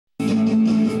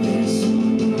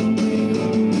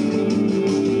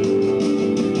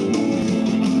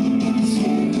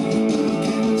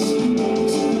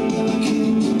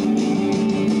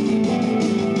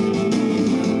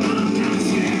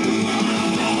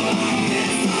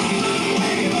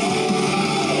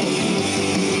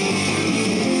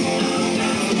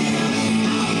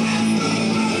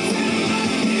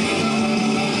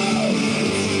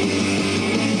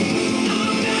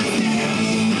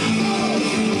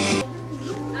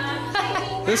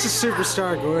This is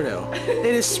Superstar Gordo.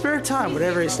 In his spare time,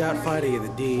 whenever he's not fighting in the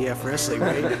DEF wrestling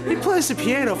ring, he plays the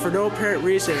piano for no apparent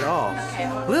reason at all.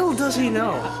 Little does he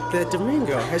know that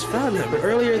Domingo has found him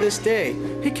earlier this day.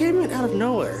 He came in out of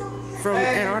nowhere from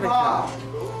Antarctica.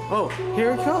 Oh,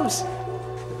 here he comes.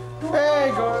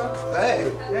 Hey, Gordo.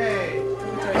 Hey. Hey,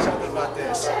 let me tell you something about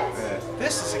this.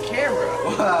 This is a camera.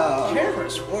 Wow.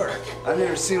 Cameras work. I've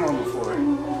never seen one before.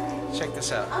 Check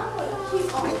this out.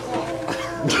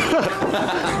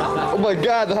 Oh my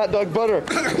God, the hot dog butter.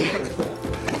 Come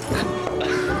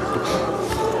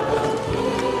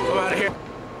out of here.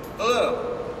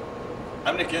 Hello,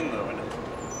 I'm Nick Inlow, and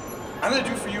I'm gonna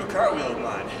do for you a cartwheel of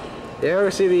mine. Yeah,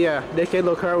 we see the Nick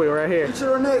Inlow cartwheel right here.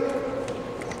 Sure, Nick.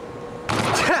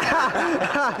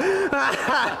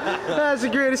 That's the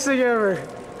greatest thing ever.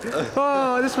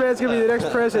 Oh, this man's gonna be the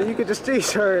next president. You could just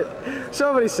he's hurt.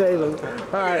 Somebody save him.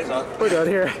 All right, we're done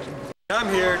here. I'm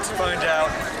here to find out,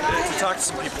 to talk to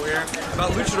some people here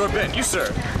about Luchador Ben. You,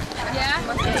 sir. Yeah?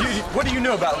 What do you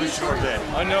know about Luchador Ben?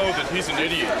 I know that he's an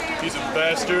idiot. He's a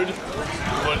bastard,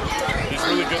 but he's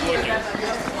really good looking.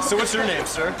 So what's your name,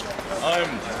 sir? I'm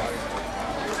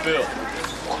Bill.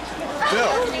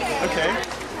 Bill. Okay.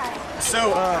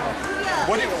 So,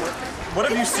 what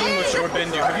have you seen Luchador Ben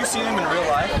do? Have you seen him in real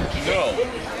life? No,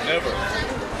 never.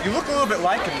 You look a little bit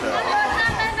like him, though.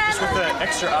 Just with the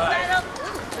extra eye.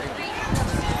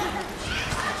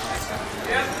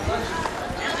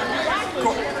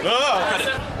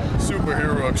 Ah!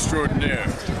 Superhero extraordinaire.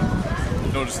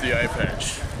 Notice the eye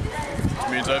patch. Which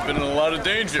means I've been in a lot of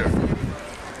danger.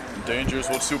 And danger is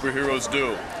what superheroes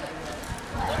do.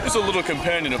 There's a little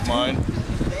companion of mine.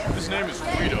 His name is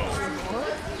Guido.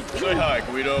 Say hi,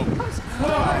 Guido.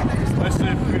 I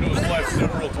saved Guido's life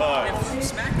several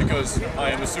times because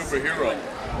I am a superhero.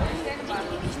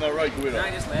 Isn't that right, Guido?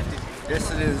 I just left it.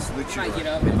 Yes, it is, Luchador. Might get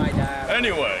up, it might die.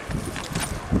 Anyway,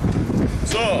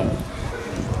 so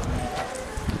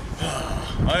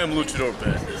I am Luchador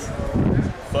Ben,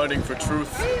 fighting for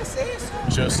truth,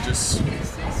 justice,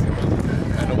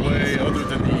 and a way other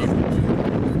than evil.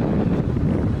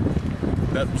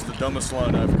 That was the dumbest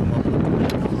line I've come up with.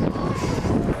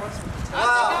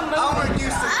 Wow, I'm gonna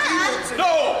use some evil to...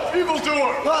 No!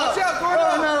 Evildoer! Watch out, Gordo!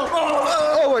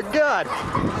 Oh my God.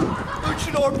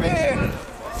 Luchador Ben!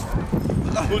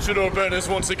 Luchador Ben has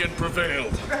once again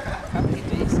prevailed.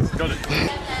 Got it.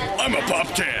 I'm a pop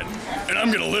can, and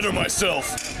I'm gonna litter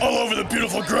myself all over the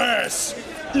beautiful grass.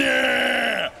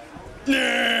 Nah!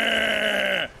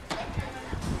 Nah!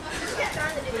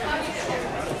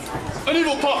 An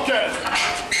evil pop can!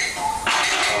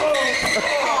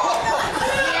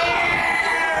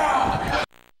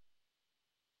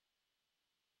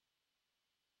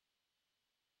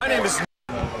 My name is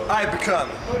I have become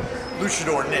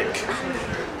Luchador Nick.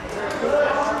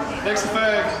 Next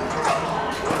fag.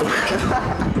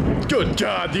 Good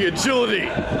God, the agility!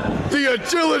 The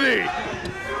agility!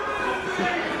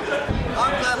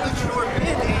 I'm glad Luchador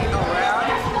Ben ain't around.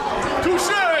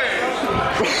 Touché!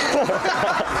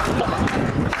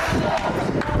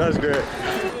 That was great.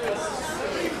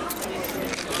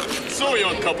 So,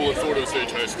 young couple at Thordo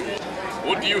Stage High School,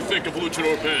 what do you think of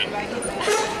Luchador Ben?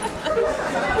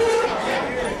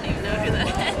 You know who that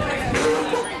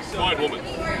is. Fine woman.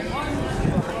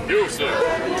 You, sir.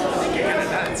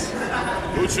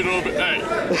 Luchador Ben. Hey.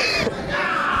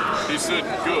 He said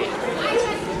good.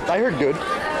 I heard good.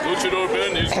 Luchador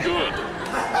Ben is good.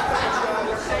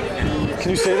 Can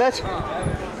you say that?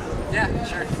 Yeah,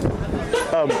 sure.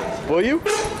 Will you?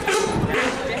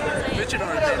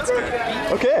 Luchador Ben's good.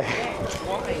 Okay.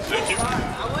 Thank you.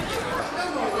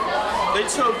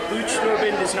 Let's hope Luchador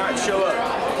Ben does not show up.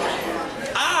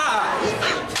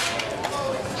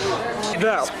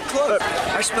 Now, Close.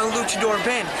 I smell Luchador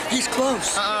Ben. He's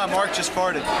close. Mark just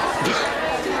farted. I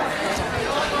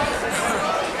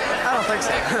don't think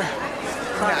so.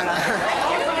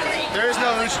 There is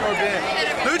no Luchador Ben.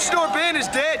 Luchador Ben is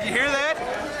dead, you hear that?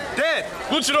 Dead.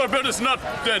 Luchador Ben is not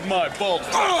dead, my bald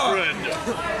friend.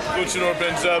 Luchador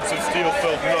Ben's abs of steel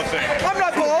felt nothing. I'm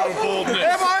not bald. Boldness.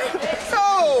 Am I?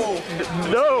 No.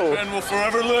 no. Ben will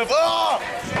forever live. Ah!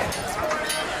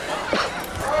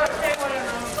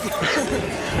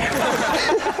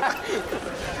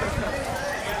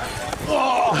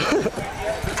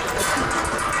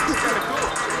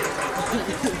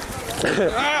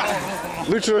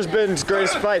 Luchador Ben's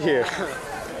greatest fight here.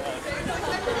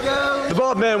 The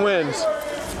bald man wins.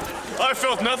 I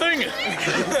felt nothing.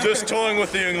 Just toying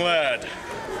with the young lad.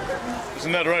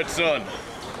 Isn't that right, son?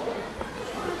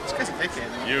 This guy's a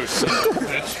dickhead. You son of a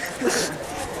bitch.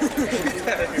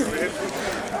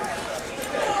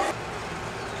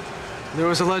 There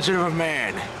was a legend of a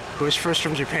man who was first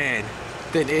from Japan.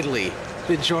 then Italy,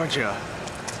 then Georgia.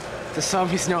 The song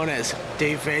he's known as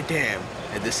Dave Van Dam,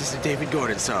 and this is the David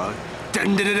Gordon song.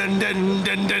 Dun dun dun dun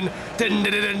dun dun dun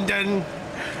dun dun dun.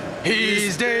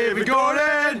 He's David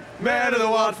Gordon, man of the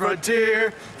wild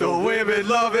frontier. The women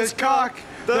love his cock,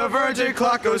 the virgin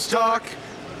clockos talk.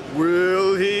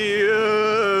 Will he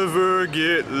ever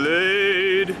get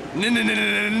laid?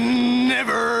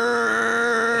 Never.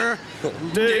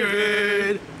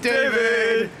 David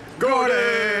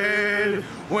Gordon.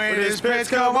 When his pants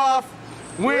come off,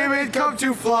 women come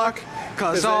to flock,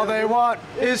 'cause all they want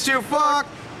is to fuck.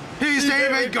 He's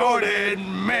David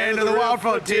Gordon, man of the wild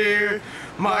frontier.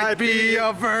 Might be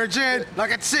a virgin,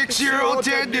 like a 6-year-old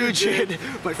Ted Nugent,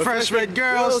 but freshman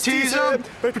girls tease him,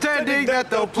 pretending that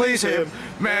they'll please him.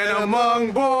 Man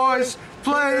among boys,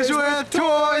 plays with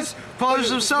toys,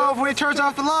 polishes himself when he turns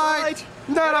off the light,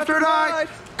 night after night.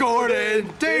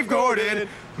 Gordon, Dave Gordon,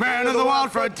 man of the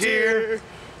wild frontier.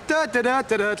 Da da da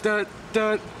da da da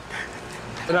da.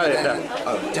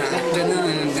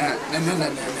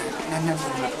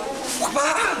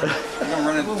 I'm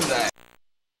running through that.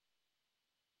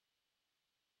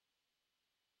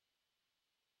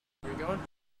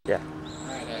 Yeah.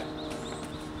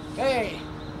 Hey,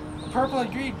 a purple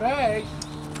and green bag.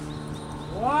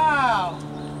 Wow.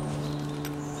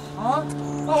 Huh?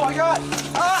 Oh my God.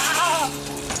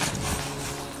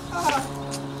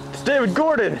 It's David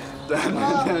Gordon.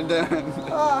 Dun,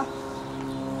 dun.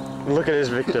 Look at his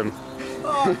victim.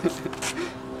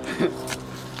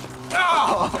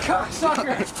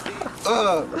 Cocksucker.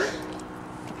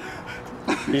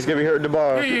 He's gonna be hurting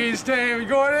tomorrow. He's David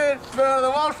Gordon, man of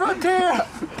the wild frontier.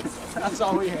 That's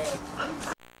all we had.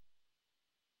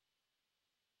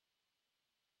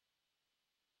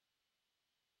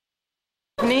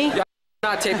 Me? You're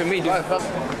not taping me, dude.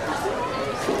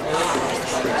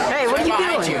 Hey, what are you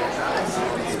doing?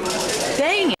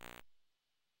 Dang it.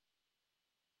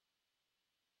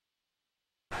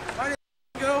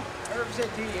 Go, I represent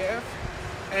DEF,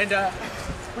 and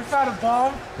we found a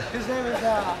bum. His name is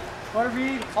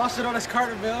Butterbean, also known as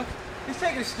Carter Milk. He's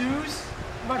taking a snooze.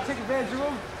 I'm about to take advantage of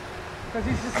him because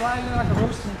he's just lying there like a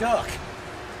roasting duck.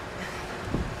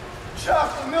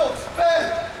 Chocolate milk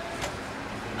spent.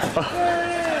 There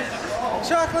it is!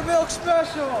 Chocolate milk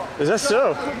special! Is that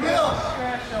so? Milk.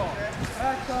 Special.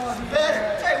 That's all he Better.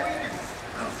 had. Hey,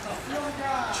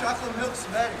 chocolate milk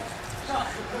spent.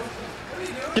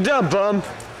 Get down, bum.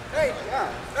 Hey,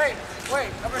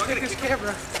 wait, I'm gonna take this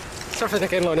camera. Sorry for the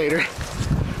camera later.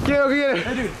 Get it.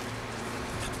 Hey, dude.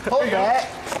 Hold that.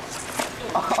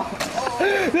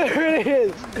 There it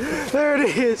is. There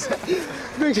it is.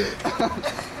 Big...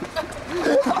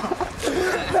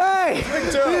 Hey!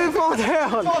 You didn't fall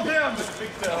down. Fall down, Mr.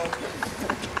 Big Toe.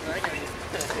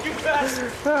 You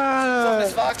bastard.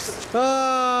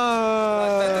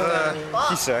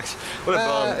 He sucks. What a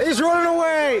bum. He's running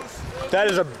away. That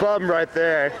is a bum right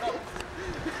there.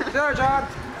 There, John.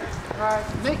 All right.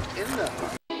 Nick in the.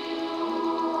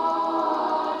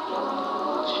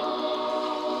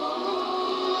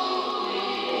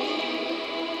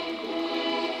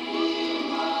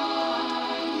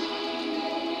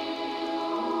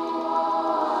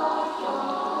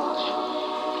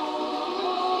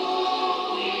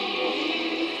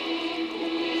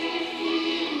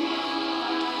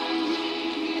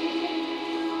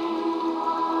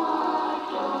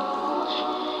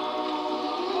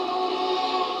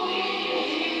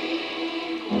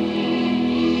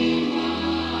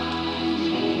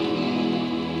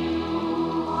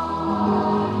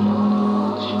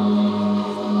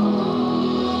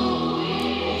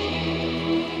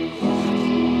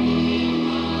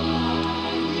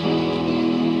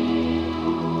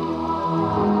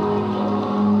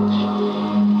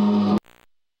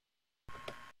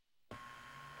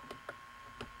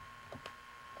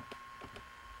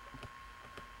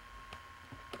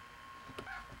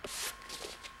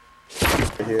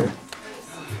 Here,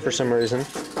 for some reason,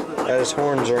 as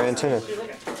horns or antenna.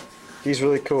 He's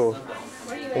really cool,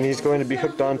 and he's going to be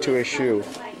hooked onto a shoe.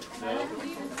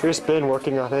 Here's Ben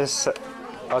working on his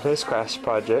crafts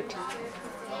project.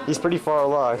 He's pretty far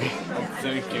along.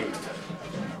 Thank you.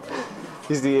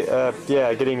 He's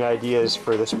getting ideas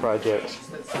for this project.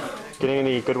 Getting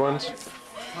any good ones?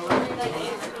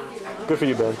 Good for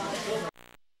you, Ben.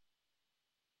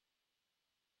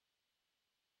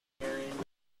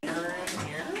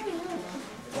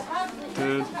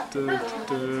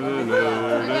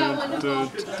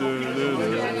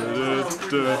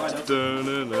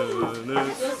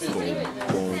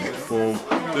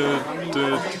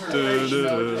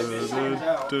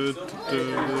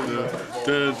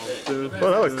 Oh,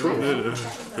 that was cool.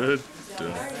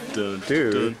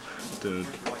 Dude.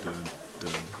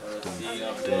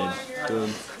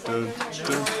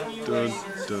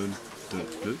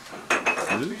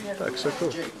 That's so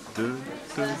cool.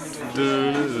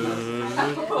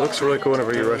 Looks really cool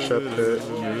whenever you rush up to it.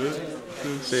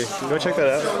 See, go check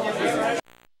that out.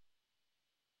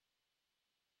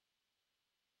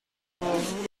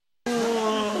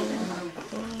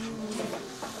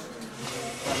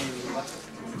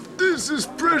 This is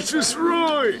Precious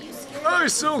Roy. I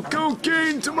sell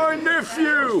cocaine to my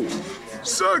nephew.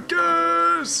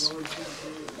 Suckers!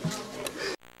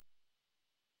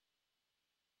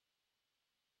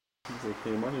 He's like,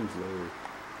 hey, my name's Larry.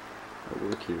 I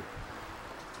work here.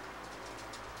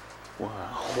 Wow.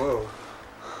 Whoa.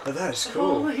 Oh, that is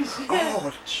cool. Holy shit.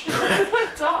 Oh, shit.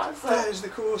 That's awesome. That is the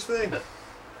coolest thing.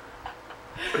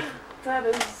 That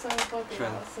is so fucking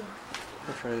awesome.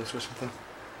 I'll try this with something.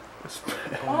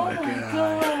 Oh my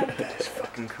god. That is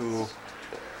fucking cool.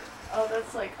 Oh,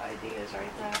 that's like ideas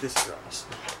right there. This is awesome.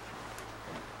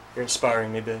 You're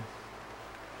inspiring me, Ben.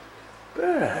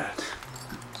 Bad.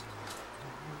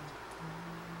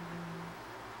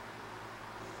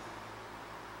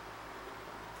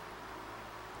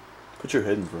 Put your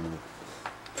head in front of it.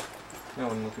 That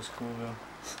one looks cool though.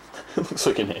 It looks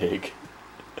like an egg.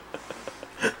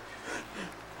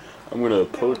 I'm gonna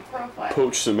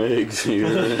poach some eggs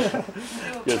here.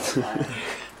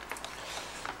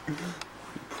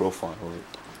 Profile it.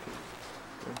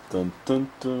 Dun dun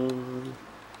dun.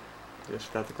 Just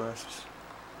without the glasses.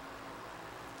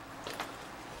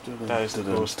 That is the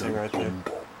coolest thing right there.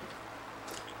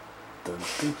 Dun,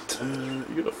 dun, dun.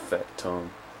 You got a fat tongue.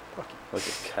 Like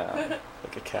a cow.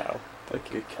 Like a cow.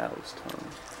 Like a cow's tongue.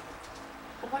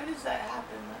 Why does that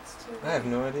happen? That's too I have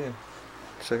no idea.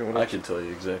 Second one. I can tell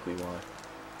you exactly why.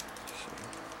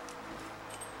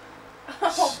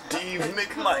 Steve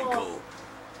McMichael.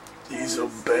 He's a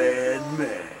bad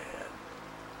man.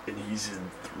 And he's in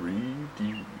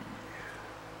 3D.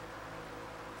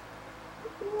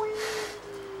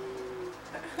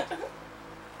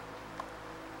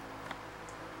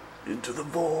 Into the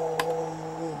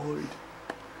void.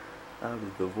 Out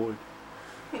of the void.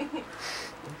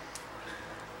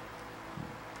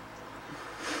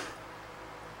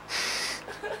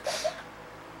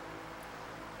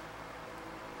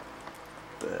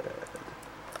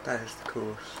 That is the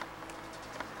coolest.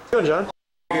 How you doing, John?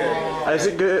 Good. Is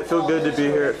it good? Feel good to be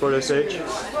here at Florida Stage?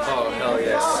 Oh, hell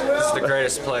yes. This is the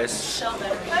greatest place.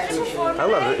 I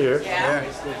love it here. Yeah.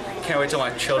 Can't wait till my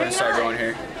children start going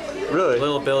here. Really?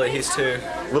 Little Billy, he's 2.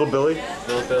 Little Billy?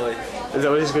 Little Billy. Is that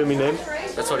what he's going to be named?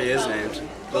 That's what he is named.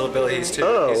 Little Billy, he's 2.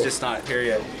 Oh. He's just not here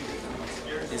yet.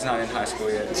 He's not in high school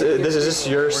yet. So is this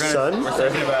your son? We're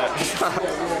thinking about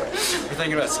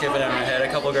skipping him ahead a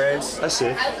couple grades. I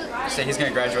see. So he's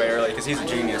gonna graduate early because he's a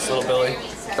genius. Little Billy.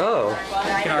 Oh.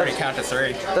 He can already count to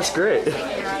 3. That's great.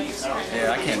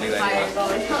 Yeah, I can't do that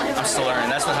yet. I'm still learning.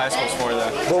 That's what high school's for,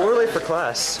 though. Well, we're late for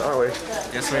class, aren't we?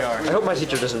 Yes, we are. I hope my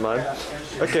teacher doesn't mind.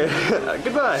 Okay.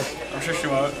 Goodbye. I'm sure she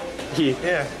won't. He.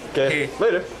 Yeah. Okay. He.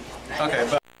 Later. Okay,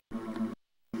 bye.